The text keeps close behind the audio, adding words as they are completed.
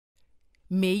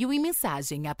Meio e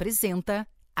Mensagem apresenta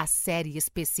a série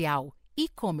especial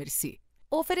E-Commerce.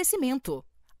 Oferecimento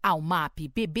Almap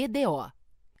BBDO,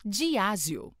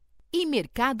 Diageo e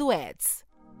Mercado Ads.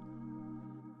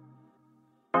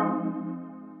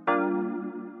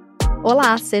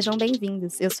 Olá, sejam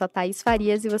bem-vindos. Eu sou a Thaís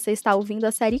Farias e você está ouvindo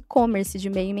a série E-Commerce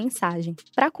de Meio e Mensagem.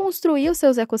 Para construir os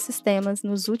seus ecossistemas,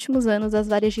 nos últimos anos as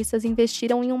varejistas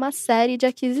investiram em uma série de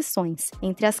aquisições.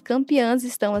 Entre as campeãs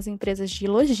estão as empresas de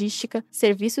logística,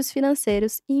 serviços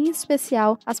financeiros e, em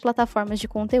especial, as plataformas de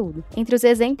conteúdo. Entre os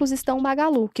exemplos estão o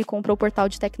Magalu, que comprou o portal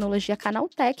de tecnologia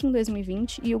Canaltech em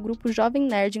 2020 e o grupo Jovem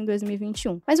Nerd em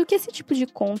 2021. Mas o que esse tipo de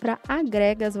compra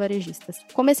agrega às varejistas?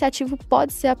 Como esse ativo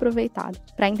pode ser aproveitado?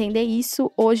 Para entender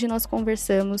isso, hoje nós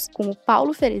conversamos com o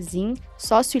Paulo Ferezin,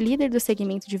 sócio e líder do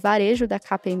segmento de varejo da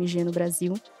KPMG no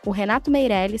Brasil, o Renato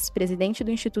Meirelles, presidente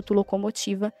do Instituto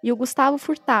Locomotiva, e o Gustavo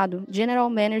Furtado, General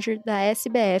Manager da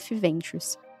SBF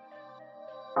Ventures.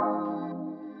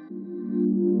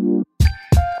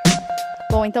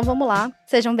 Bom, então vamos lá.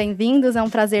 Sejam bem-vindos, é um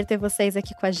prazer ter vocês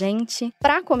aqui com a gente.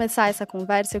 Para começar essa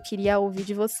conversa, eu queria ouvir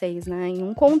de vocês, em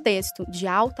um contexto de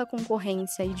alta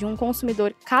concorrência e de um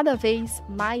consumidor cada vez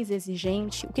mais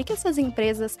exigente, o que essas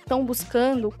empresas estão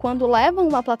buscando quando levam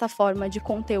uma plataforma de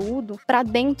conteúdo para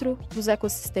dentro dos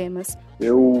ecossistemas?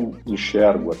 Eu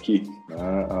enxergo aqui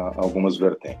algumas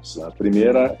vertentes. A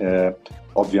primeira é,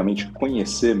 obviamente,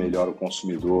 conhecer melhor o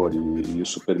consumidor e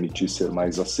isso permitir ser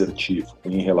mais assertivo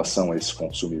em relação a esse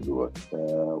consumidor.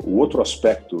 O outro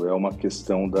aspecto é uma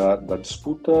questão da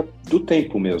disputa do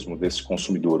tempo mesmo desse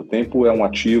consumidor. O tempo é um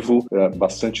ativo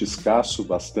bastante escasso,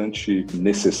 bastante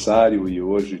necessário e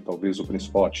hoje talvez o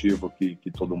principal ativo que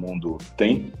todo mundo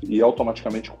tem. E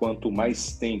automaticamente, quanto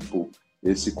mais tempo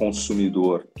esse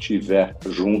consumidor tiver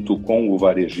junto com o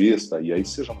varejista, e aí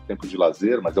seja um tempo de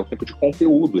lazer, mas é um tempo de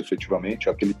conteúdo, efetivamente,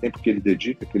 é aquele tempo que ele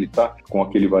dedica, que ele está com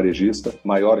aquele varejista,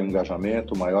 maior o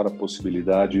engajamento, maior a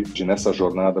possibilidade de, nessa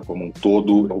jornada como um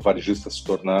todo, o varejista se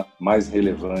tornar mais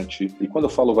relevante. E quando eu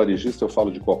falo varejista, eu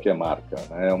falo de qualquer marca,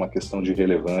 né? É uma questão de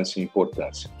relevância e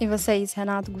importância. E vocês,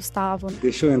 Renato, Gustavo?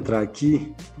 Deixa eu entrar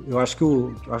aqui. Eu acho que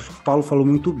o Paulo falou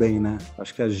muito bem, né?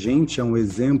 Acho que a gente é um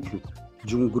exemplo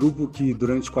de um grupo que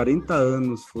durante 40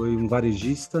 anos foi um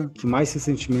varejista que mais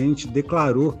recentemente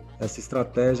declarou essa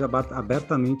estratégia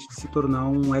abertamente de se tornar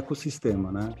um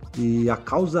ecossistema, né? E a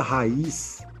causa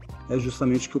raiz é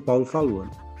justamente o que o Paulo falou,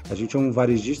 né? A gente é um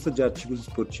varejista de artigos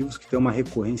esportivos que tem uma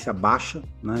recorrência baixa,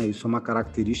 né? Isso é uma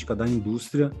característica da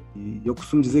indústria. E eu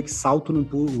costumo dizer que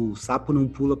o sapo não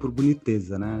pula por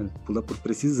boniteza, né? Pula por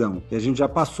precisão. E a gente já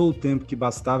passou o tempo que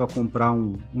bastava comprar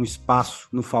um espaço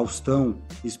no Faustão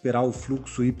e esperar o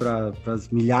fluxo ir para as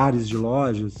milhares de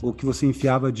lojas, ou que você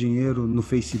enfiava dinheiro no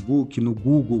Facebook, no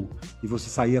Google, e você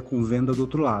saía com venda do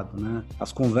outro lado, né?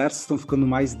 As conversas estão ficando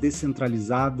mais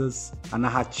descentralizadas, a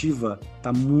narrativa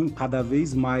está cada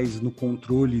vez mais no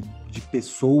controle de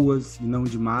pessoas e não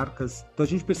de marcas. Então a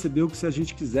gente percebeu que se a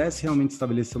gente quisesse realmente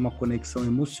estabelecer uma conexão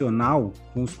emocional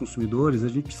com os consumidores, a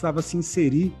gente precisava se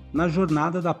inserir na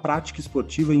jornada da prática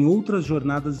esportiva, em outras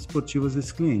jornadas esportivas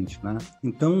desse cliente, né?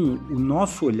 Então o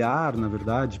nosso olhar, na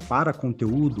verdade, para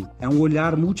conteúdo é um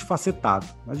olhar multifacetado.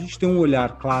 A gente tem um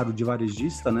olhar claro de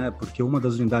varejista, né? Porque uma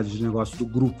das unidades de negócio do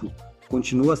grupo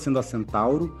continua sendo a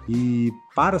Centauro, e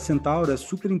para a Centauro é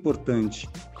super importante,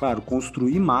 claro,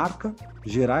 construir marca,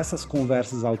 gerar essas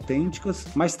conversas autênticas,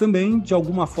 mas também, de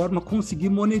alguma forma, conseguir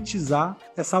monetizar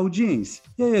essa audiência.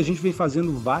 E aí a gente vem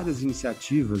fazendo várias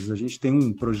iniciativas, a gente tem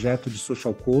um projeto de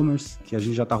social commerce, que a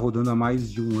gente já está rodando há mais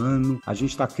de um ano, a gente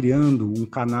está criando um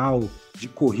canal de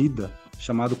corrida,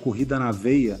 chamado Corrida na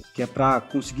Veia, que é para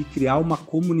conseguir criar uma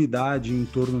comunidade em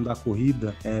torno da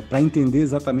corrida, para entender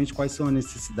exatamente quais são as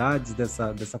necessidades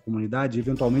dessa comunidade e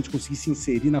eventualmente conseguir se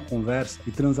inserir na conversa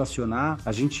e transacionar.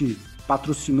 A gente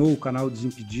patrocinou o canal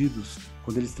Desimpedidos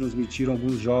quando eles transmitiram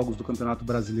alguns jogos do Campeonato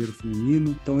Brasileiro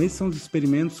Feminino. Então esses são os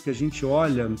experimentos que a gente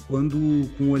olha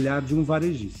com o olhar de um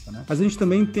varejista, né? Mas a gente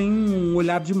também tem um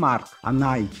olhar de marca, a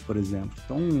Nike, por exemplo.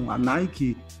 Então a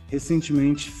Nike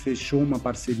recentemente fechou uma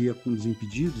parceria com o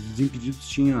Desimpedidos. O Desimpedidos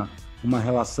tinha uma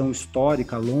relação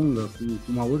histórica longa com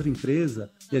uma outra empresa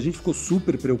e a gente ficou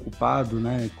super preocupado,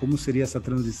 né? Como seria essa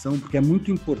transição, porque é muito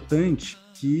importante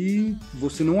que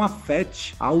você não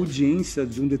afete a audiência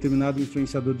de um determinado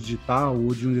influenciador digital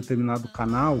ou de um determinado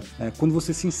canal quando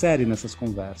você se insere nessas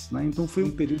conversas, né? Então foi um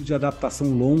período de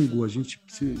adaptação longo, a gente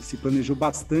se planejou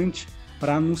bastante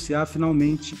para anunciar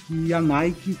finalmente que a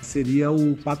Nike seria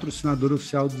o patrocinador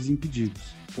oficial dos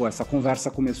Desimpedidos. essa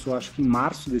conversa começou acho que em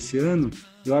março desse ano.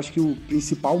 Eu acho que o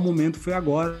principal momento foi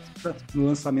agora, no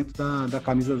lançamento da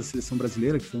camisa da Seleção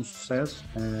Brasileira, que foi um sucesso.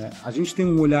 A gente tem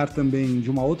um olhar também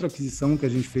de uma outra aquisição que a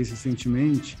gente fez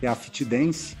recentemente, que é a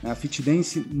FitDance. A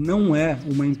FitDance não é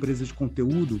uma empresa de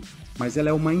conteúdo, mas ela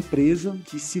é uma empresa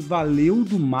que se valeu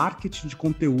do marketing de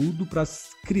conteúdo para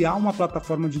criar uma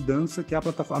plataforma de dança, que é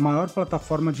a maior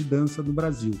plataforma de dança do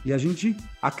Brasil. E a gente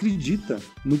acredita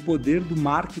no poder do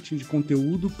marketing de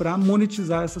conteúdo para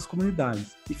monetizar essas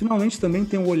comunidades. E, finalmente, também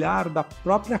tem o olhar da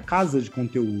própria casa de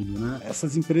conteúdo, né?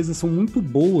 Essas empresas são muito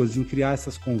boas em criar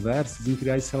essas conversas, em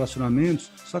criar esses relacionamentos,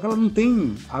 só que elas não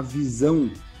têm a visão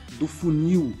do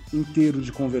funil inteiro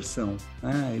de conversão,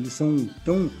 né?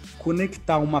 Então,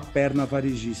 conectar uma perna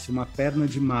varejista, uma perna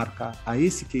de marca a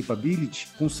esse capability,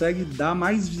 consegue dar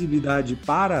mais visibilidade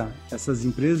para essas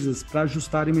empresas para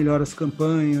ajustarem melhor as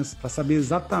campanhas, para saber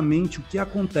exatamente o que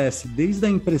acontece desde a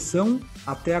impressão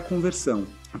até a conversão.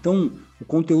 Então, o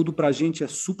conteúdo para a gente é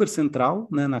super central,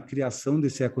 né, na criação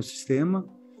desse ecossistema,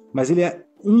 mas ele é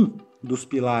um dos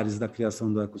pilares da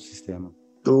criação do ecossistema.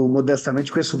 Eu, modestamente,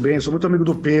 conheço bem, sou muito amigo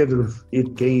do Pedro, e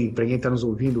para quem está nos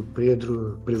ouvindo, o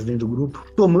Pedro, presidente do grupo.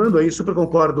 Tomando aí, super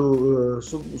concordo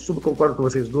com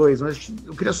vocês dois, mas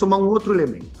eu queria somar um outro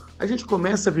elemento. A gente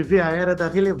começa a viver a era da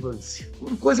relevância.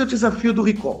 Uma coisa é o desafio do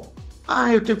recall.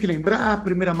 Eu tenho que lembrar,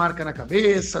 primeira marca na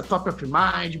cabeça, top of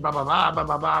mind, bababá,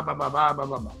 bababá, bababá,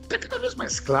 bababá. Tá cada vez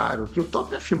mais claro que o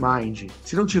top of mind,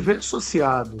 se não tiver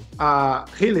associado à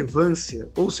relevância,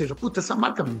 ou seja, essa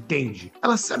marca me entende,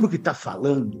 ela sabe o que tá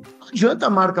falando, não adianta a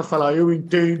marca falar, eu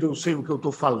entendo, eu sei o que eu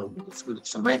tô falando. Você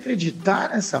só vai acreditar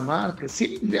nessa marca se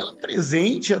ele vê ela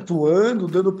presente, atuando,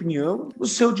 dando opinião no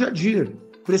seu dia a dia,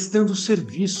 prestando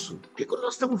serviço. Porque quando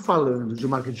nós estamos falando de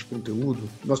marketing de conteúdo,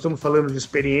 nós estamos falando de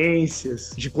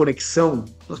experiências, de conexão,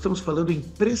 nós estamos falando em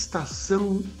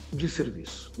prestação de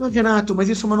serviço. Não, Renato, mas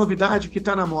isso é uma novidade que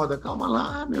está na moda. Calma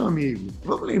lá, meu amigo.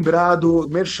 Vamos lembrar do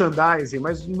merchandising,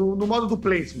 mas no modo do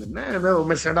placement, né? O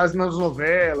merchandising nas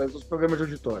novelas, nos programas de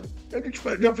auditório. A gente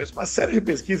já fez uma série de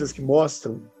pesquisas que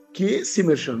mostram que esse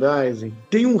merchandising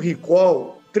tem um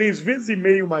recall 3,5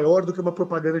 vezes maior do que uma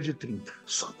propaganda de 30.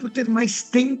 Só por ter mais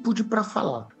tempo para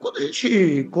falar. Quando a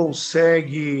gente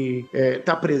consegue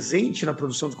estar presente na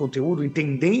produção de conteúdo,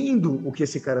 entendendo o que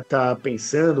esse cara está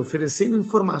pensando, oferecendo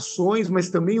informações, mas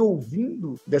também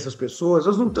ouvindo dessas pessoas,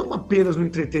 nós não estamos apenas no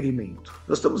entretenimento.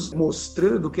 Nós estamos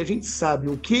mostrando que a gente sabe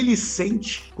o que ele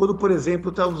sente quando, por exemplo,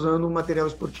 está usando um material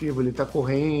esportivo, ele está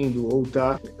correndo ou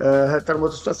está numa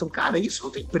outra situação. Cara, isso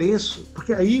não tem preço,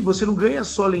 porque aí você não ganha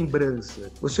só lembrança,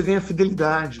 você ganha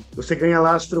fidelidade, você ganha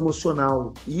lastro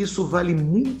emocional. E isso vale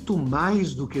muito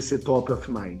mais do que ser top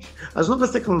of mind. As novas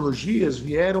tecnologias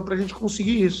vieram para a gente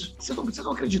conseguir isso. Vocês não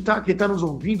precisam acreditar, quem está nos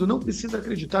ouvindo não precisa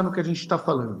acreditar no que a gente está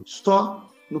falando. Só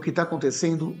no que está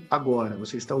acontecendo agora.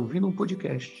 Você está ouvindo um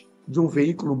podcast de um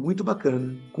veículo muito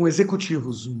bacana, com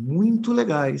executivos muito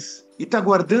legais, e está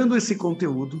guardando esse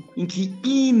conteúdo em que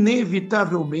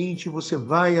inevitavelmente você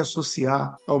vai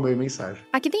associar ao meio mensagem.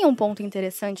 Aqui tem um ponto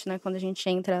interessante, né, quando a gente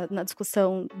entra na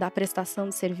discussão da prestação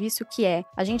de serviço, que é,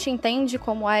 a gente entende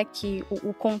como é que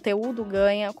o conteúdo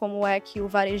ganha, como é que o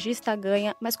varejista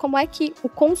ganha, mas como é que o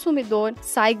consumidor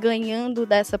sai ganhando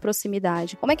dessa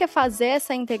proximidade? Como é que é fazer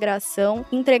essa integração,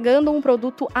 entregando um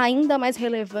produto ainda mais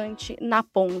relevante na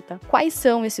ponta? Quais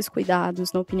são esses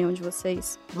cuidados, na opinião de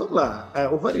vocês? Vamos lá,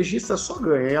 o varejista só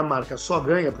ganha e a marca só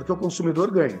ganha porque o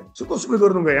consumidor ganha. Se o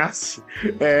consumidor não ganhasse,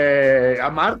 a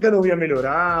marca não ia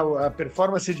melhorar, a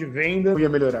performance de venda não ia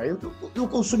melhorar. E o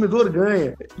consumidor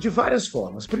ganha de várias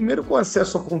formas. Primeiro, com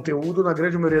acesso ao conteúdo, na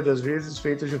grande maioria das vezes,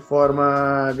 feito de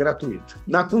forma gratuita.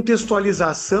 Na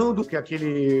contextualização do que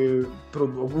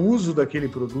o uso daquele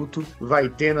produto vai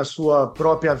ter na sua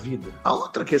própria vida. A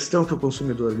outra questão que o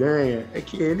consumidor ganha é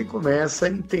que ele começa a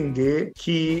entender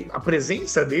que a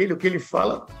presença dele, o que ele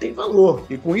fala, tem valor.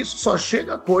 E com isso só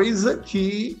chega coisa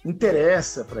que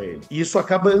interessa para ele. E isso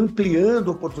acaba ampliando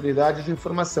a oportunidade de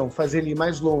informação, fazer ele ir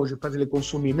mais longe, fazer ele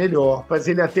consumir melhor,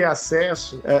 fazer ele ter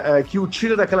acesso que o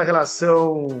tira daquela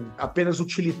relação apenas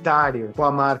utilitária com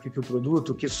a marca e com o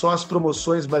produto, que só as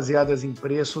promoções baseadas em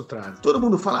preço trazem. Todo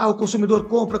mundo fala, o consumidor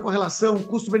compra com a relação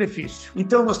custo-benefício.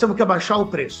 Então nós temos que abaixar o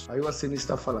preço. Aí o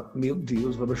acionista fala, meu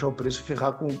Deus, vai abaixar o preço e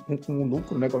ferrar com o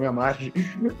lucro, né, com a minha margem.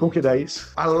 Como que dá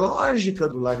isso? A lógica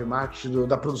do live live marketing,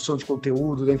 da produção de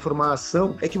conteúdo, da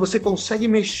informação, é que você consegue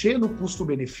mexer no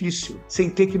custo-benefício sem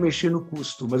ter que mexer no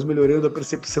custo, mas melhorando a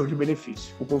percepção de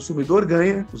benefício. O consumidor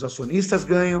ganha, os acionistas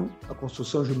ganham, a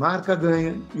construção de marca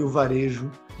ganha e o varejo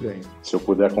ganha. Se eu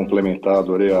puder complementar,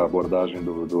 adorei a abordagem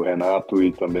do Renato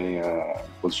e também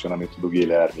o posicionamento do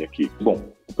Guilherme aqui. Bom,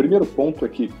 o primeiro ponto é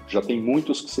que já tem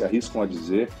muitos que se arriscam a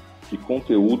dizer que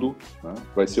conteúdo, né,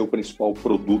 vai ser o principal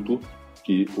produto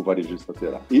que o varejista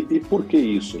terá. E por que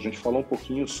isso? A gente falou um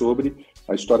pouquinho sobre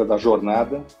a história da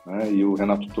jornada, né, e o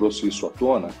Renato trouxe isso à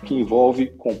tona, que envolve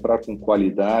comprar com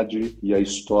qualidade e a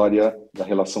história da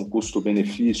relação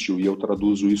custo-benefício, e eu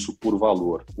traduzo isso por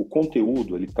valor. O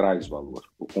conteúdo, ele traz valor.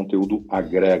 O conteúdo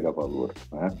agrega valor,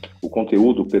 né? O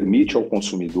conteúdo permite ao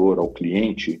consumidor, ao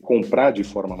cliente, comprar de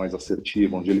forma mais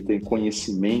assertiva, onde ele tem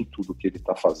conhecimento do que ele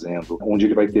está fazendo, onde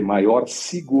ele vai ter maior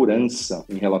segurança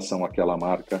em relação àquela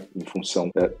marca, em função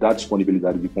da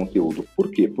disponibilidade de conteúdo.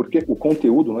 Por quê? Porque o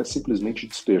conteúdo não é simplesmente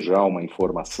despejar uma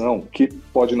informação que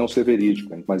pode não ser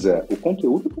verídica, mas o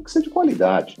conteúdo tem que ser de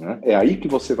qualidade, né? É aí que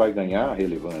você vai ganhar a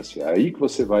relevância, é aí que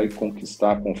você vai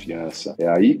conquistar a confiança, é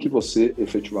aí que você,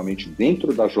 efetivamente,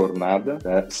 dentro da jornada,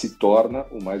 se torna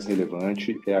o mais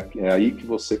relevante, é aí que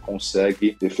você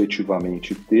consegue,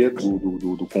 efetivamente, ter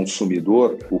do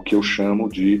consumidor o que eu chamo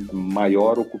de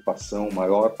maior ocupação,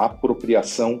 maior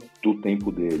apropriação do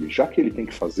tempo dele. Já que ele tem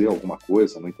que fazer alguma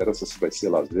coisa, não interessa se vai ser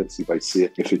lazer, se vai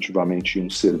ser efetivamente um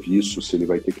serviço, se ele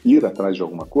vai ter que ir atrás de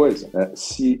alguma coisa,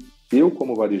 se eu,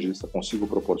 como varejista, consigo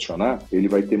proporcionar, ele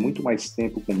vai ter muito mais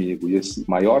tempo comigo, e esse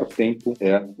maior tempo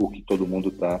é o que todo mundo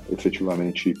está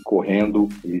efetivamente correndo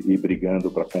e brigando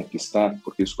para conquistar,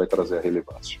 porque isso vai trazer a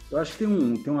relevância. Eu acho que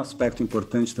tem um aspecto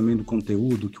importante também do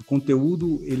conteúdo, que o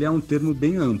conteúdo ele é um termo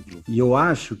bem amplo, e eu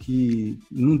acho que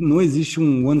não existe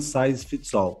um one size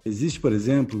fits all. Existe, por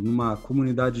exemplo, numa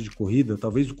comunidade de corrida,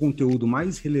 talvez o conteúdo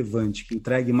mais relevante, que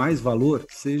entregue mais valor,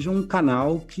 seja um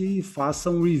canal que faça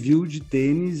um review de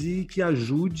tênis e que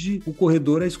ajude o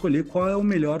corredor a escolher qual é o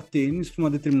melhor tênis para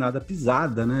uma determinada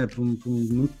pisada, né? Para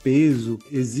um peso.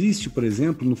 Existe, por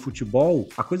exemplo, no futebol,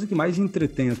 a coisa que mais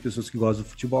entretém as pessoas que gostam do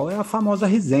futebol é a famosa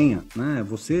resenha, né?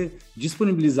 Você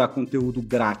disponibilizar conteúdo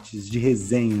grátis, de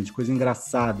resenha, de coisa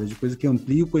engraçada, de coisa que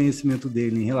amplia o conhecimento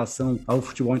dele em relação ao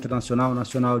futebol internacional,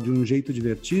 nacional, de um jeito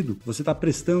divertido, você está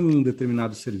prestando um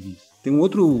determinado serviço. Tem um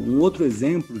outro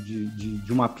exemplo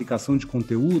de uma aplicação de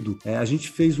conteúdo. A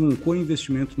gente fez um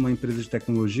co-investimento numa empresa de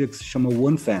tecnologia que se chama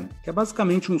OneFan, que é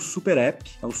basicamente um super app,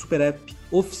 é o super app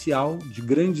oficial de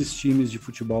grandes times de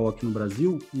futebol aqui no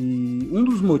Brasil, e um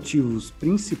dos motivos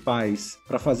principais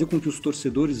para fazer com que os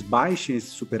torcedores baixem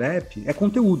esse super app é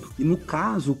conteúdo. E no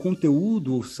caso, o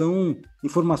conteúdo são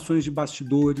informações de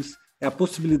bastidores, é a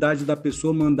possibilidade da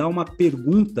pessoa mandar uma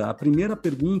pergunta, a primeira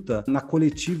pergunta na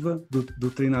coletiva do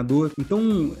treinador.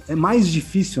 Então, é mais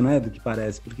difícil, né, do que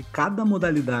parece, porque cada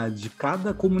modalidade,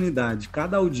 cada comunidade,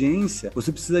 cada audiência,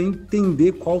 você precisa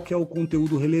entender qual que é o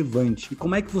conteúdo relevante. E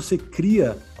como é que você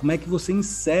cria, como é que você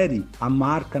insere a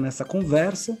marca nessa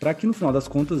conversa para que, no final das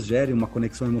contas, gere uma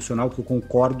conexão emocional, que eu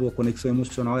concordo, a conexão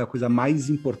emocional é a coisa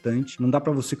mais importante. Não dá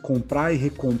para você comprar e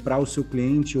recomprar o seu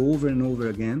cliente over and over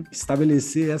again.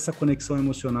 Estabelecer essa conexão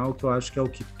emocional, que eu acho que é o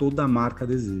que toda marca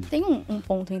deseja. Tem um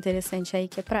ponto interessante aí,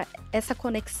 que é para essa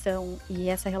conexão e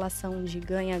essa relação de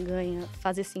ganha-ganha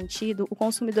fazer sentido, o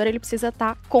consumidor ele precisa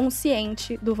estar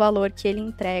consciente do valor que ele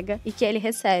entrega e que ele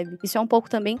recebe. Isso é um pouco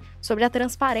também sobre a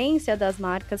transparência das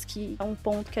marcas, que é um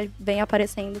ponto que vem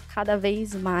aparecendo cada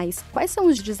vez mais. Quais são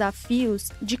os desafios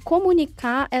de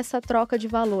comunicar essa troca de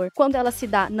valor? Quando ela se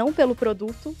dá não pelo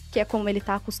produto, que é como ele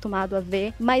está acostumado a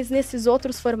ver, mas nesses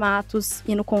outros formatos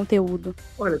e no conteúdo.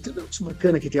 Olha, tem um negócio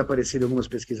bacana que tem aparecido em algumas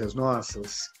pesquisas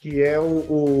nossas, que é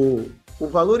o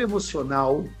valor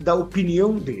emocional da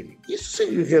opinião dele. Isso se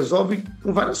resolve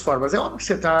com várias formas. É óbvio que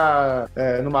você está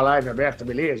numa live aberta,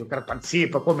 beleza, o cara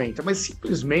participa, comenta, mas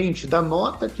simplesmente da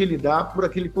nota que ele dá por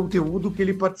aquele conteúdo que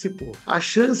ele participou. A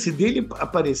chance dele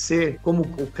aparecer como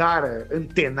o cara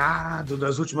antenado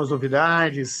das últimas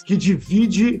novidades, que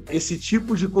divide esse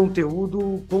tipo de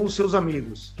conteúdo com os seus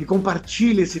amigos, que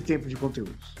compartilha esse tipo de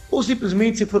conteúdos. Ou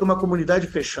simplesmente, se for uma comunidade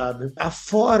fechada, a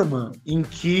forma em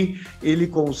que ele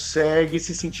consegue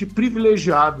se sentir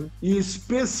privilegiado e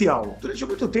especial. Durante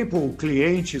muito tempo, o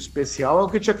cliente especial é o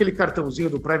que tinha aquele cartãozinho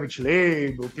do private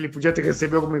label, que ele podia ter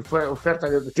recebido alguma oferta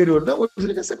anterior. Não,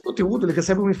 ele recebe conteúdo, ele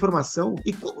recebe uma informação.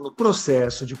 E como no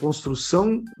processo de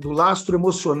construção do lastro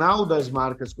emocional das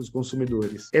marcas com os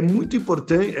consumidores, é muito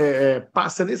importante,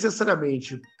 passa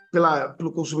necessariamente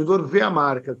pelo consumidor ver a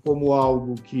marca como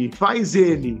algo que faz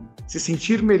ele se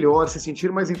sentir melhor, se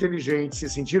sentir mais inteligente, se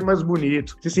sentir mais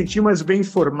bonito, se sentir mais bem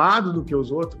informado do que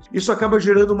os outros, isso acaba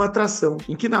gerando uma atração,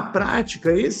 em que na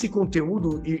prática esse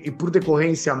conteúdo e por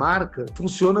decorrência a marca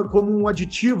funciona como um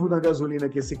aditivo na gasolina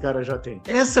que esse cara já tem.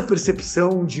 Essa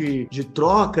percepção de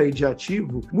troca e de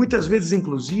ativo, muitas vezes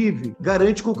inclusive,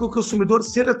 garante com que o consumidor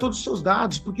ceda todos os seus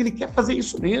dados, porque ele quer fazer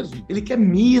isso mesmo, ele quer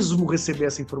mesmo receber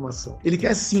essa informação, ele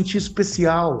quer se sentir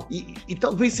especial e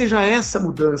talvez seja essa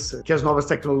mudança que as novas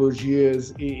tecnologias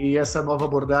e essa nova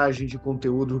abordagem de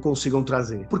conteúdo consigam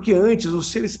trazer. Porque antes o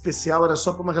ser especial era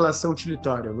só para uma relação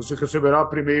utilitária, você receberá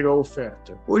primeiro a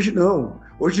oferta. Hoje não.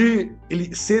 Hoje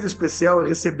ele ser especial é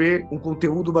receber um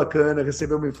conteúdo bacana,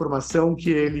 receber uma informação que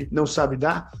ele não sabe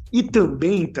dar. E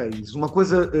também, Thaís, uma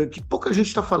coisa que pouca gente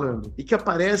está falando e que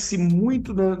aparece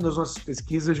muito nas nossas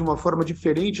pesquisas de uma forma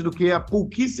diferente do que há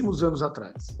pouquíssimos anos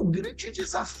atrás. O grande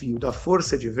desafio da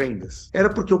força de vendas era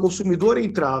porque o consumidor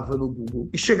entrava no Google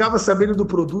e chegava sabendo do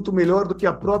produto melhor do que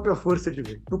a própria força de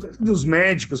venda. No caso dos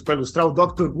médicos, para ilustrar o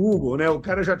Dr. Google, né, o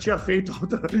cara já tinha feito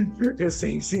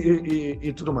recência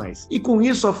e tudo mais. E com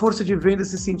isso, a força de venda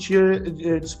se sentia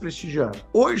desprestigiada.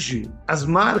 Hoje, as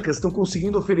marcas estão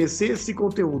conseguindo oferecer esse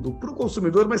conteúdo para o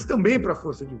consumidor, mas também para a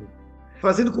força de venda,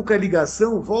 fazendo com que a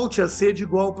ligação volte a ser de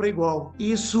igual para igual.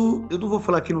 Isso, eu não vou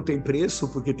falar que não tem preço,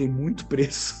 porque tem muito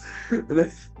preço,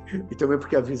 né? E também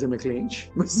porque a Visa é minha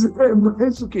cliente, mas é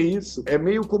mais do que isso. É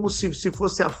meio como se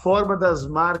fosse a forma das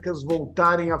marcas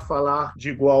voltarem a falar de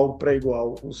igual para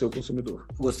igual com o seu consumidor.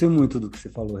 Gostei muito do que você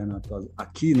falou, Renato.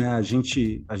 Aqui, né, a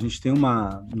gente tem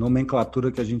uma nomenclatura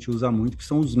que a gente usa muito, que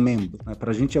são os membros. Né?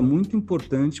 Para a gente é muito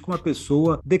importante que uma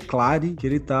pessoa declare que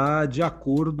ele está de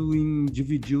acordo em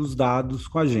dividir os dados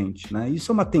com a gente. Né?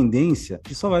 Isso é uma tendência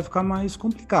que só vai ficar mais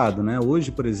complicado. Né? Hoje,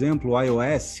 por exemplo, o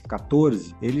iOS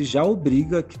 14, ele já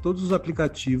obriga que todos os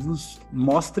aplicativos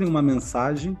mostrem uma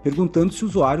mensagem perguntando se o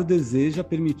usuário deseja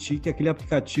permitir que aquele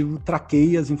aplicativo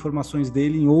traqueie as informações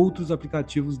dele em outros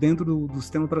aplicativos dentro do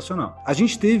sistema operacional. A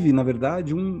gente teve, na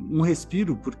verdade, um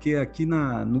respiro, porque aqui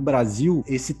no Brasil,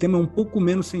 esse tema é um pouco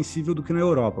menos sensível do que na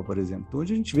Europa, por exemplo. Então,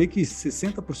 hoje a gente vê que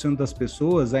 60% das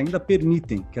pessoas ainda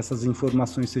permitem que essas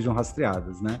informações sejam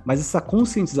rastreadas, né? Mas essa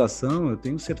conscientização, eu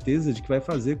tenho certeza de que vai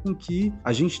fazer com que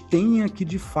a gente tenha que,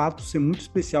 de fato, ser muito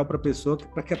especial para a pessoa,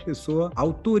 para que a pessoa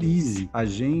autorize a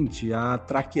gente a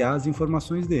traquear as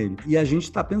informações dele. E a gente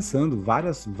está pensando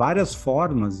várias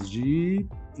formas de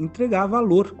entregar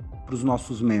valor para os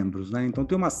nossos membros, né? Então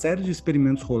tem uma série de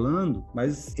experimentos rolando,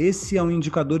 mas esse é um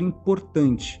indicador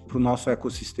importante para o nosso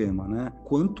ecossistema, né?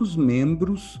 Quantos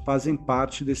membros fazem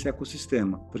parte desse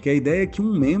ecossistema? Porque a ideia é que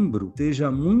um membro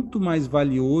seja muito mais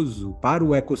valioso para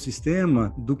o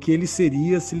ecossistema do que ele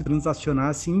seria se ele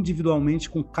transacionasse individualmente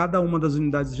com cada uma das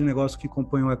unidades de negócio que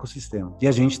compõem o ecossistema. E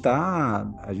a gente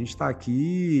tá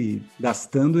aqui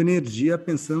gastando energia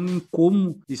pensando em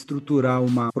como estruturar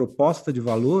uma proposta de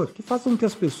valor que faça com que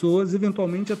as pessoas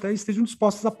eventualmente até estejam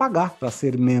dispostas a pagar para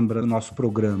ser membro do nosso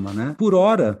programa, né? Por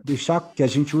hora, deixar que a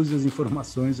gente use as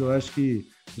informações, eu acho que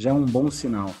já é um bom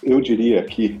sinal. Eu diria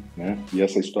aqui, né, e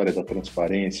essa história da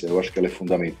transparência, eu acho que ela é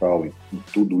fundamental em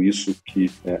tudo isso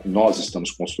que nós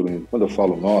estamos construindo. Quando eu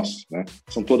falo nós, né,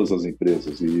 são todas as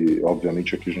empresas e,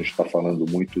 obviamente, aqui a gente está falando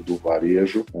muito do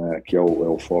varejo, que é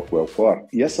o foco, é o core.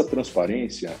 E essa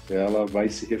transparência, ela vai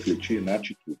se refletir na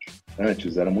atitude.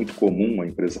 Antes, era muito comum a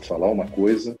empresa falar uma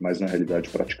coisa, mas, na realidade,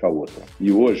 praticar outra.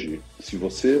 E hoje, se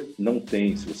você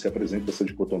apresenta essa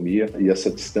dicotomia e essa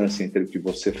distância entre o que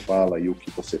você fala e o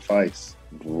que você faz,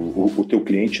 o teu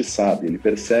cliente sabe, ele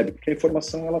percebe, porque a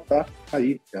informação ela está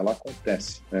aí, ela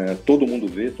acontece. Todo mundo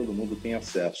vê, todo mundo tem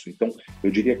acesso. Então,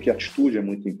 eu diria que a atitude é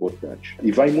muito importante.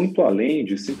 E vai muito além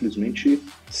de simplesmente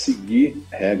seguir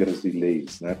regras e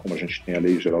leis, né? Como a gente tem a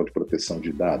Lei Geral de Proteção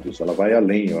de Dados. Ela vai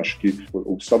além. Eu acho que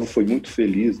o Gustavo foi muito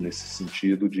feliz nesse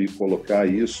sentido de colocar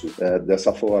isso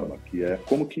dessa forma, que é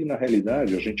como que, na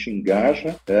realidade, a gente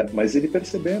engaja, mas ele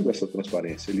percebendo essa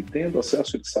transparência, ele tendo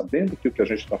acesso, ele sabendo que o que a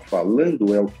gente está falando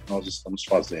é o que nós estamos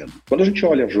fazendo. Quando a gente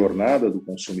olha a jornada do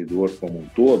consumidor como um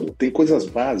todo, tem coisas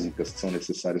básicas que são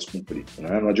necessárias cumprir,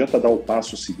 né? Não adianta dar o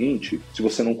passo seguinte se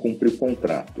você não cumpre o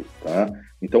contrato, tá?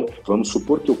 Então, vamos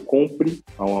supor que eu compre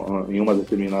em uma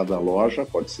determinada loja,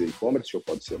 pode ser e-commerce ou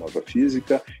pode ser loja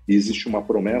física, e existe uma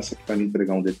promessa que vai me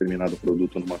entregar um determinado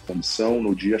produto numa condição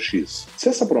no dia X. Se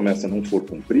essa promessa não for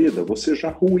cumprida, você já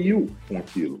ruiu com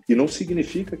aquilo. E não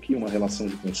significa que uma relação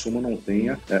de consumo não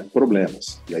tenha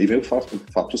problemas. E aí vem o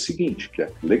fato seguinte, que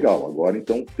é legal, agora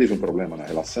então teve um problema na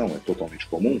relação, é totalmente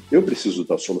comum, eu preciso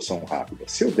da solução rápida.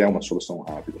 Se eu der uma solução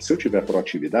rápida, se eu tiver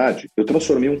proatividade, eu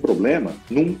transformei um problema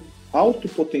num alto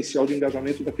potencial de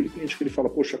engajamento daquele cliente, que ele fala,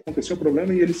 poxa, aconteceu o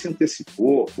problema e ele se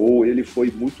antecipou, ou ele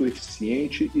foi muito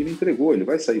eficiente e me entregou, ele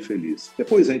vai sair feliz.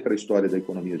 Depois entra a história da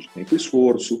economia de tempo e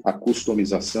esforço, a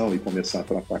customização e começar a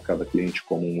tratar cada cliente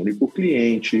como um único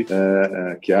cliente,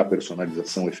 que é a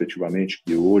personalização efetivamente,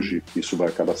 que hoje isso vai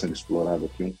acabar sendo explorado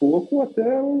aqui um pouco, até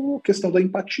a questão da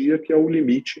empatia, que é o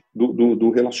limite do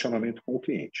relacionamento com o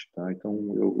cliente. Tá?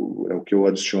 Então, é o que eu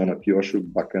adiciono aqui, eu acho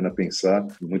bacana pensar,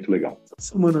 muito legal.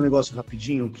 Somando um negócio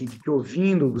rapidinho, que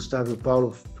ouvindo o Gustavo e o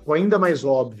Paulo, ficou ainda mais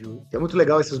óbvio. É muito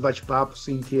legal esses bate-papos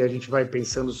em que a gente vai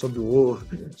pensando sobre o outro,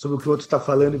 sobre o que o outro está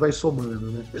falando e vai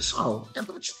somando, né? Pessoal, é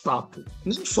bate-papo.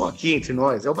 Não só aqui entre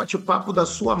nós, é o bate-papo da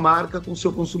sua marca com o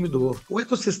seu consumidor. O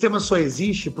ecossistema só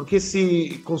existe porque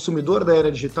esse consumidor da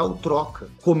era digital troca,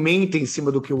 comenta em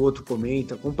cima do que o outro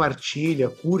comenta, compartilha,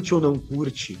 curte ou não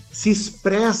curte, se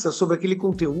expressa sobre aquele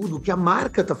conteúdo que a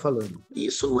marca está falando. E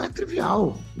isso não é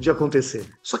trivial de acontecer.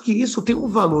 Só que isso tem um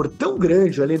valor tão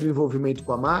grande, além do envolvimento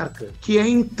com a marca, que é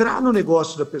entrar no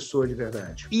negócio da pessoa de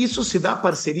verdade. E isso se dá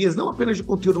parcerias, não apenas de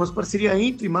conteúdo, mas parceria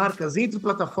entre marcas, entre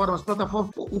plataformas.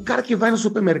 O cara que vai no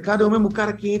supermercado é o mesmo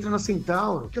cara que entra na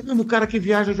Centauro, que é o mesmo cara que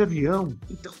viaja de avião.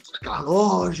 Então, toda aquela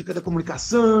lógica da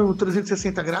comunicação,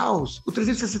 360 graus, o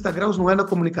 360 graus não é na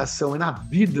comunicação, é na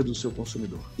vida do seu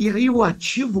consumidor. E aí o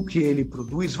ativo que ele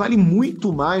produz vale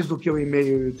muito mais do que o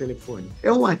e-mail e o telefone.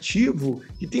 É um ativo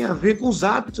que tem a ver com os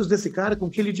hábitos desse cara, com o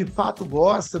que ele de fato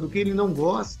gosta, do que ele não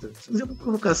gosta. Mas é uma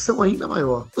provocação ainda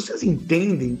maior. Vocês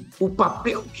entendem o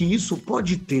papel que isso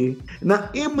pode ter na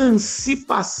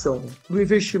emancipação do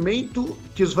investimento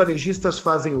que os varejistas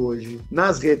fazem hoje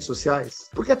nas redes sociais?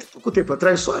 Porque até pouco tempo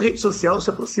atrás, só a rede social se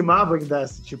aproximava em dar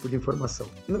esse tipo de informação.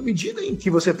 Na medida em que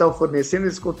você está fornecendo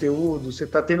esse conteúdo, você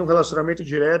está tendo um relacionamento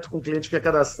direto com o cliente que é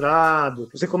cadastrado,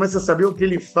 você começa a saber o que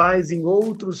ele faz em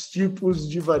outros tipos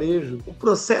de varejo. O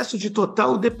processo de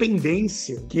total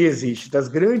dependência que existe das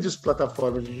grandes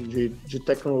plataformas de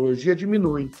tecnologia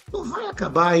diminui. Não vai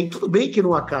acabar, e tudo bem que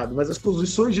não acabe, mas as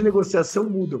posições de negociação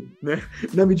mudam, né?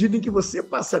 Na medida em que você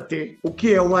passa a ter o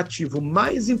que é o ativo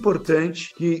mais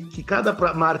importante que cada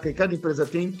marca e cada empresa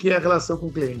tem, que é a relação com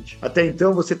o cliente. Até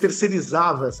então, você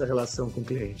terceirizava essa relação com o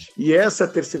cliente. E essa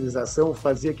terceirização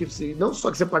fazia que você, não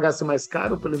só que você pagasse mais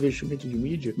caro pelo investimento de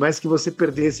mídia, mas que você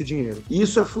perdesse dinheiro. E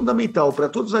isso é fundamental para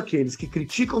todos aqueles que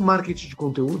criticam o marketing de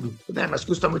conteúdo, né? Mas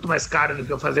custa muito mais caro do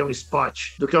que eu fazer um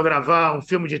spot, do que eu gravar um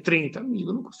filme de 30.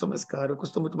 Amigo, não custa mais caro,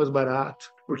 custa muito mais barato.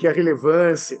 Porque a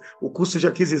relevância, o custo de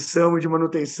aquisição e de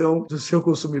manutenção do seu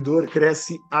consumidor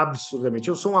cresce absurdamente.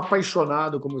 Eu sou um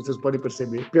apaixonado, como vocês podem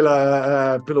perceber,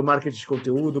 pelo marketing de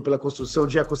conteúdo, pela construção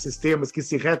de ecossistemas que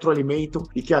se retroalimentam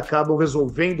e que acabam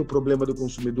resolvendo o problema do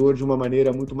consumidor de uma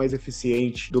maneira muito mais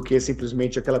eficiente do que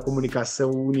simplesmente aquela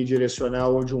comunicação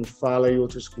unidirecional onde um fala e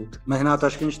outro escuta. Mas, Renato,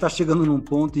 acho que a gente está chegando num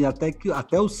ponto e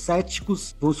até os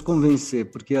céticos vão se convencer,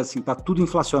 porque assim, está tudo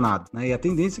inflacionado, né? E a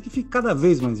tendência é que fique cada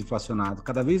vez mais inflacionado,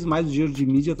 cada vez mais o dinheiro de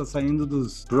mídia está saindo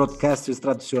dos broadcasters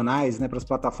tradicionais, né, para as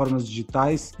plataformas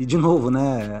digitais. E, de novo,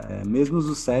 né, mesmo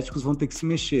os céticos vão ter que se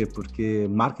mexer, porque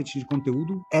marketing de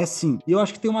conteúdo é sim. E eu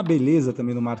acho que tem uma beleza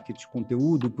também no marketing de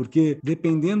conteúdo, porque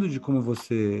dependendo de como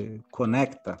você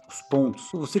conecta os pontos,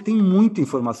 você tem muita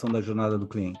informação da jornada do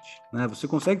cliente, né? Você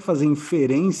consegue fazer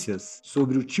inferências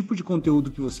sobre o tipo de conteúdo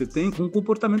que você tem com o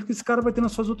comportamento que esse cara vai ter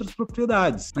nas suas outras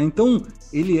propriedades, né? Então,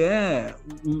 ele é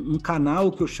um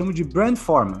canal que eu chamo de brand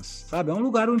performance, sabe? É um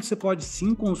lugar onde você pode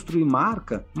sim construir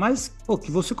marca, mas que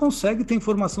você consegue ter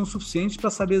informação suficiente para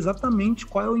saber exatamente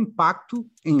qual é o impacto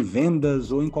em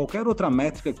vendas ou em qualquer outra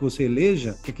métrica que você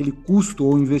eleja que aquele custo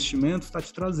ou investimento está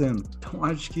te trazendo. Então,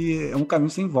 acho que é um caminho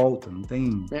sem volta, não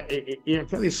tem... E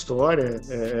aquela história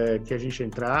que a gente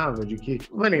entrava, de que,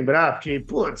 vai lembrar que,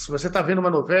 se você está vendo uma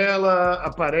novela,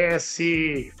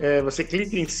 aparece, você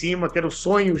clica em cima, que era o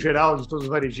sonho geral de todos os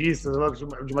varejistas,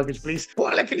 de marketplace,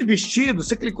 olha aquele vestido,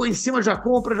 você clicou em cima, já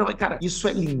compra, já vai. Cara, isso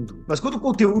é lindo. Mas quando o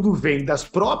conteúdo vem das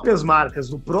próprias marcas,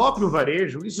 do próprio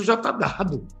varejo, isso já está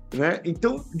dado, né?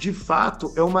 Então, de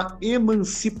fato, é uma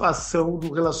emancipação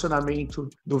do relacionamento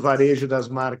do varejo das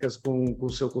marcas com o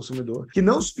seu consumidor, que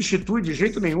não substitui de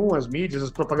jeito nenhum as mídias,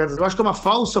 as propagandas. Eu acho que é uma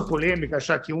falsa polêmica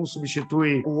achar que um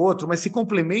substitui o outro, mas se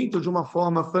complementam de uma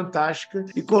forma fantástica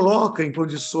e coloca em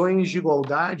condições de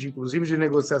igualdade, inclusive de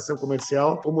negociação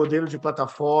comercial, o modelo de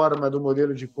plataforma, do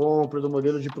modelo de compra, do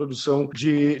modelo de produção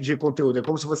de conteúdo. É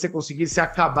como se você conseguisse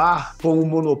acabar com o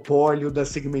monopólio da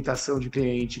segmentação de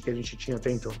cliente que a gente tinha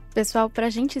até então. Pessoal, para a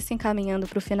gente se encaminhando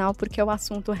para o final, porque o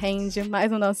assunto rende,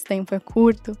 mas o nosso tempo é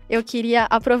curto, eu queria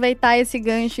aproveitar esse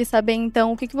gancho e saber,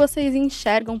 então, o que vocês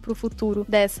enxergam para o futuro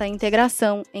dessa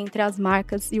integração entre as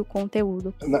marcas e o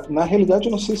conteúdo. Na realidade,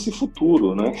 eu não sei se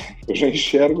futuro, né? Eu já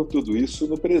enxergo tudo isso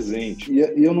no presente.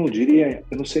 E eu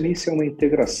não sei nem se é uma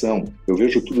integração. Eu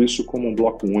vejo tudo isso como um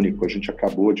bloco único. A gente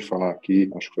acabou de falar aqui,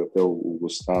 acho que foi até o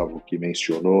Gustavo que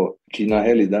mencionou, que na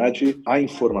realidade a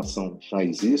informação já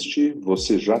existe,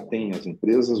 você já tem as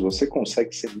empresas, você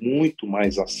consegue ser muito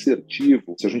mais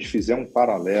assertivo se a gente fizer um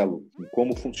paralelo em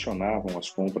como funcionavam as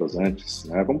compras antes,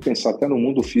 né? Vamos pensar até no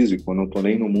mundo físico, eu não estou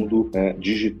nem no mundo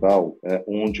digital,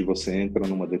 onde você entra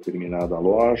numa determinada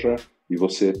loja e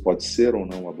você pode ser ou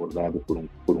não abordado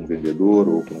por um vendedor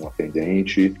ou por um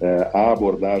atendente. A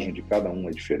abordagem de cada um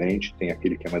é diferente, tem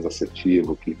aquele que é mais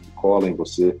assertivo, que cola em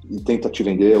você e tenta te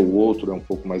vender, o outro é um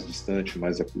pouco mais distante,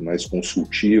 mais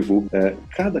consultivo.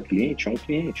 Cada cliente é um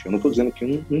cliente, eu não estou dizendo que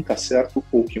um está certo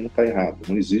ou que um está errado,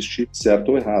 não existe certo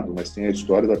ou errado, mas tem a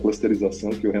história da clusterização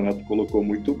que o Renato colocou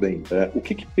muito bem. O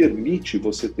que permite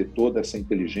você ter toda essa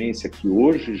inteligência que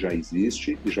hoje já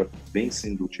existe e já vem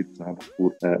sendo utilizada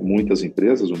por muitas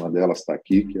empresas, uma delas está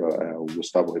aqui, que é o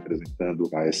Gustavo representando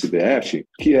a SBF,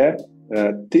 que é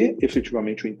ter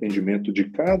efetivamente o entendimento de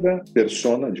cada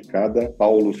persona, de cada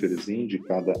Paulo Ferezin, de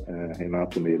cada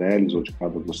Renato Meirelles, ou de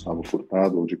cada Gustavo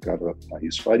Furtado, ou de cada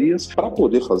Thaís Farias, para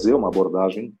poder fazer uma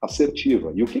abordagem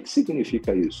assertiva. E o que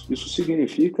significa isso? Isso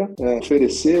significa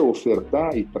oferecer,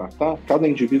 ofertar e tratar cada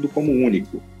indivíduo como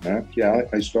único, né? Que é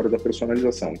a história da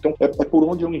personalização. Então, é por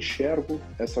onde eu enxergo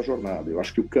essa jornada. Eu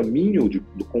acho que o caminho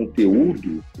do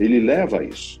conteúdo, ele leva a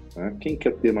isso. Quem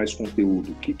quer ter mais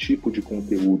conteúdo? Que tipo de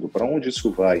conteúdo? Para onde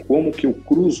isso vai? Como que eu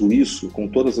cruzo isso com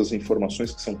todas as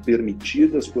informações que são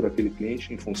permitidas por aquele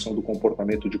cliente em função do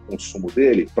comportamento de consumo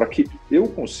dele, para que eu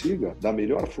consiga, da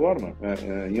melhor forma,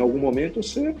 em algum momento,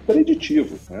 ser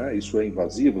preditivo. Isso é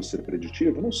invasivo, ser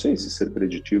preditivo? Não sei se ser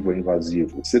preditivo é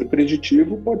invasivo. Ser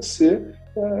preditivo pode ser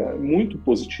muito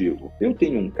positivo. Eu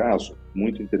tenho um caso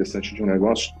muito interessante de um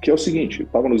negócio que é o seguinte: eu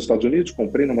estava nos Estados Unidos,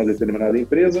 comprei numa determinada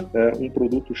empresa um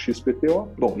produto XPTO,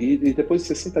 e depois de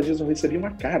 60 dias eu recebi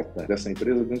uma carta dessa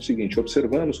empresa dizendo o seguinte: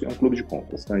 observamos que é um clube de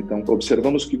compras, tá? Então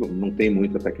observamos que não tem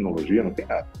muita tecnologia, não tem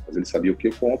nada, mas ele sabia o que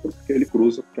compra porque ele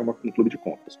cruza, porque é um clube de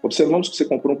compras. Observamos que você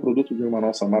comprou um produto de uma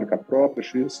nossa marca própria,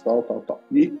 X, tal.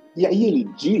 E aí ele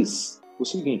diz o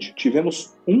seguinte: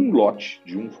 tivemos um lote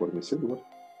de um fornecedor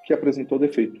que apresentou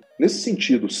defeito. Nesse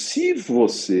sentido, se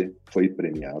você foi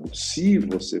premiado,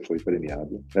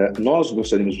 nós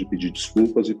gostaríamos de pedir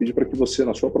desculpas e pedir para que você,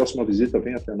 na sua próxima visita,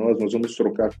 venha até nós vamos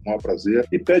trocar com o maior prazer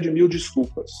e pede 1000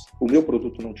 desculpas. O meu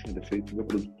produto não tinha defeito, o meu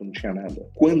produto não tinha nada.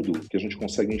 Quando que a gente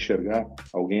consegue enxergar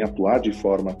alguém atuar de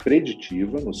forma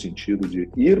preditiva, no sentido de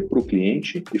ir para o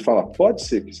cliente e falar: pode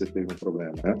ser que você teve um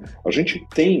problema, né? A gente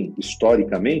tem,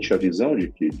 historicamente, a visão de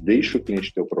que deixa o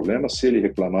cliente ter o problema, se ele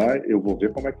reclamar, eu vou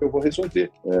ver como é que eu vou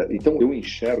resolver. Então, eu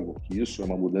enxergo que isso é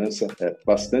uma mudança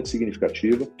bastante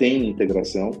significativa. Tem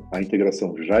integração, a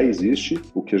integração já existe,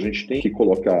 o que a gente tem que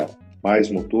colocar mais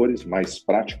motores, mais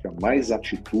prática, mais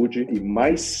atitude e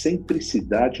mais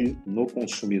centricidade no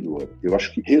consumidor. Eu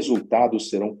acho que resultados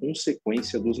serão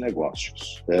consequência dos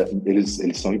negócios. Eles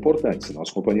são importantes, senão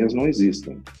as companhias não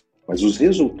existem. Mas os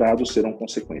resultados serão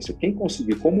consequência. Quem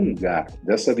conseguir comungar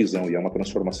dessa visão, e é uma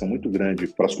transformação muito grande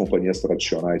para as companhias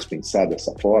tradicionais pensar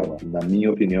dessa forma, na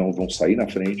minha opinião, vão sair na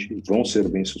frente, vão ser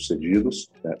bem-sucedidos.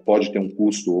 Pode ter um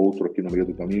custo ou outro aqui no meio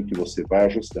do caminho que você vai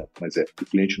ajustando, mas é o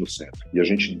cliente no centro. E a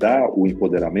gente dá o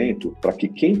empoderamento para que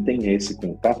quem tenha esse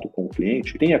contato com o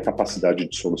cliente tenha a capacidade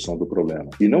de solução do problema.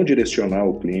 E não direcionar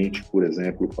o cliente, por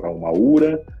exemplo, para uma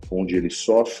URA, onde ele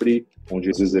sofre, onde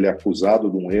às vezes ele é acusado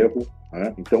de um erro.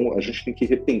 Então, a gente tem que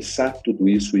repensar tudo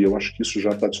isso e eu acho que isso já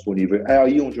está disponível. É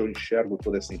aí onde eu enxergo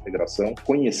toda essa integração,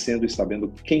 conhecendo e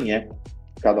sabendo quem é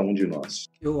cada um de nós.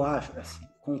 Eu acho, assim,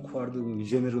 concordo em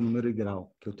gênero, número e grau.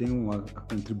 O que eu tenho a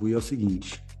contribuir é o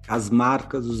seguinte: as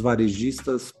marcas, os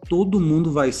varejistas, todo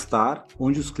mundo vai estar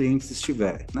onde os clientes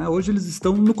estiverem, né? Hoje eles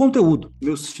estão no conteúdo.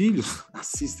 Meus filhos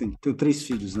assistem, tenho 3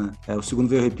 filhos, né? O segundo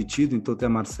veio repetido, então tem a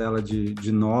Marcela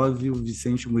de 9 e o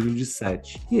Vicente e o Murilo de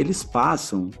 7. E eles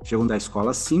chegam da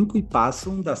escola às 5 e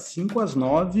passam das 5 às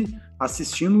 9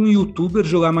 assistindo um youtuber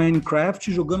jogar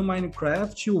Minecraft, jogando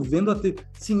Minecraft, ou vendo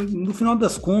Sim, no final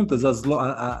das contas,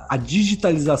 a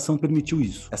digitalização permitiu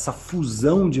isso. Essa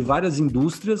fusão de várias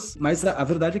indústrias, mas a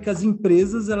verdade é que as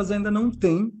empresas, elas ainda não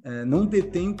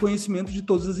detêm conhecimento de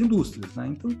todas as indústrias, né?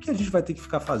 Então, o que a gente vai ter que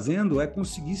ficar fazendo é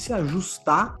conseguir se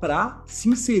ajustar para se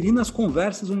inserir nas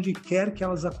conversas onde quer que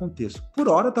elas aconteçam. Por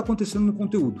hora, está acontecendo no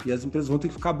conteúdo, e as empresas vão ter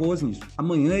que ficar boas nisso.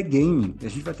 Amanhã é gaming, e a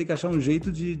gente vai ter que achar um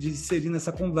jeito de inserir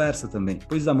nessa conversa também.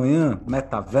 Depois da manhã,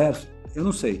 metaverso, eu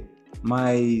não sei.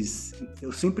 Mas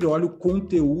eu sempre olho o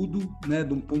conteúdo, né,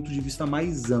 de um ponto de vista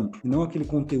mais amplo, e não aquele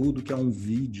conteúdo que é um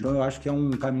vídeo. Então eu acho que é um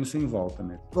caminho sem volta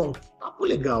mesmo. Bom, papo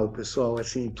legal, pessoal,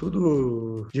 assim,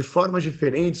 tudo de formas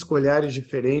diferentes, com olhares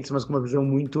diferentes, mas com uma visão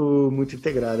muito, muito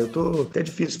integrada. Até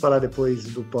difícil falar depois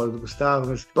do Paulo e do Gustavo,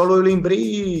 mas, Paulo, eu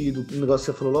lembrei do negócio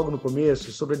que você falou logo no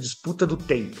começo, sobre a disputa do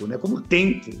tempo, né? Como o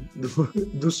tempo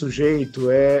do sujeito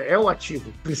é o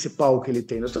ativo principal que ele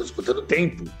tem. Nós estamos disputando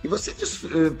tempo.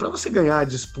 E para você ganhar a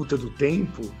disputa do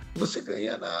tempo, você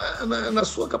ganha na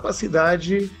sua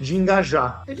capacidade de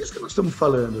engajar. É disso que nós estamos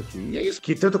falando aqui. E é isso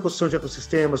que tanto a construção de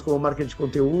ecossistemas como a marketing de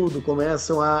conteúdo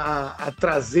começam a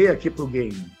trazer aqui para o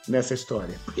game, nessa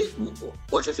história. Porque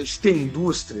hoje a gente tem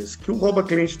indústrias que um rouba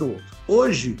cliente do outro.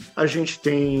 Hoje a gente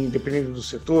tem, dependendo do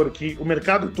setor, que o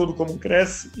mercado todo como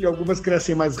cresce e algumas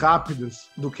crescem mais rápidas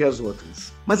do que as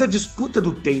outras. Mas a disputa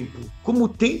do tempo, como o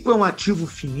tempo é um ativo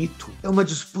finito, é uma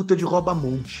disputa de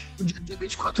rouba-monte. O dia tem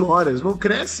 24 horas, não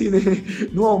cresce, né?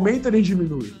 Não aumenta nem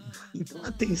diminui. Então a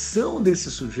atenção desse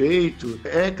sujeito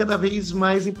é cada vez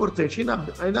mais importante,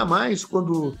 ainda mais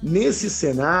quando nesse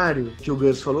cenário que o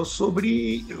Gus falou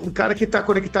sobre um cara que está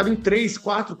conectado em 3,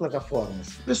 4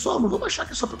 plataformas. Pessoal, não vamos achar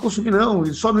que é só para consumir não,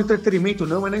 só no entretenimento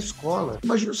não, é na escola.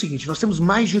 Imagina o seguinte, nós temos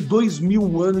mais de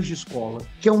 2.000 anos de escola,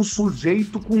 que é um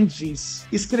sujeito com giz,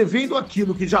 escrevendo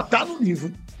aquilo que já está no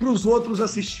livro, para os outros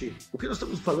assistir. O que nós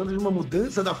estamos falando é de uma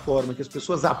mudança da forma que as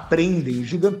pessoas aprendem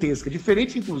gigantesca,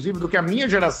 diferente inclusive do que a minha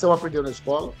geração aprendeu na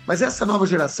escola, mas essa nova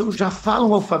geração já fala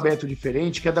um alfabeto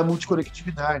diferente, que é da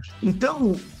multiconectividade.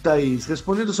 Então, Thaís,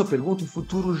 respondendo a sua pergunta, o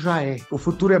futuro já é. O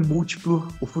futuro é múltiplo,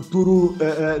 o futuro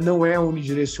não é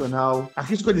unidirecional,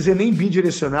 arrisco a dizer nem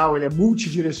bidirecional, ele é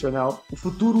multidirecional. O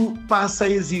futuro passa a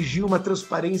exigir uma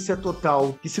transparência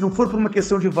total, que se não for por uma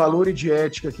questão de valor e de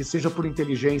ética, que seja por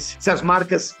inteligência, se as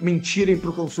marcas mentirem para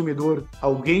o consumidor,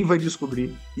 alguém vai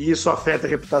descobrir, e isso afeta a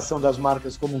reputação das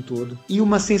marcas como um todo. E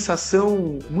uma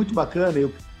sensação muito bacana,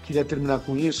 eu queria terminar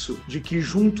com isso, de que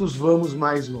juntos vamos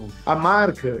mais longe. A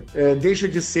marca deixa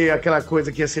de ser aquela coisa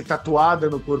que ia ser tatuada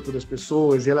no corpo das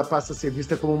pessoas e ela passa a ser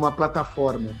vista como uma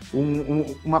plataforma,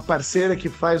 uma parceira que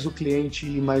faz o cliente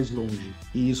ir mais longe.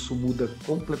 E isso muda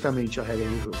completamente a regra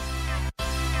do jogo.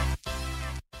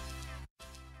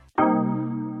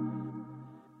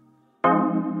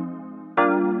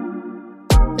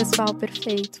 Pessoal,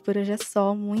 perfeito. Por hoje é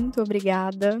só. Muito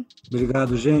obrigada.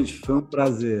 Obrigado, gente. Foi um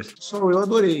prazer. Eu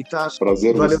adorei, tá?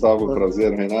 Prazer, Valeu. Gustavo.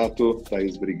 Prazer, Renato.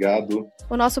 Thaís, obrigado.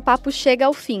 O nosso papo chega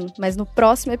ao fim, mas no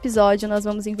próximo episódio nós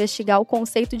vamos investigar o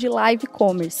conceito de live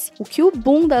commerce, o que o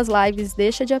boom das lives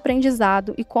deixa de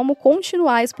aprendizado e como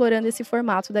continuar explorando esse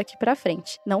formato daqui pra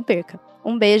frente. Não perca.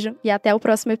 Um beijo e até o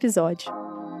próximo episódio.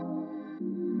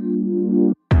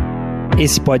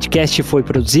 Esse podcast foi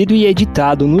produzido e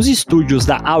editado nos estúdios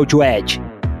da AudioEd.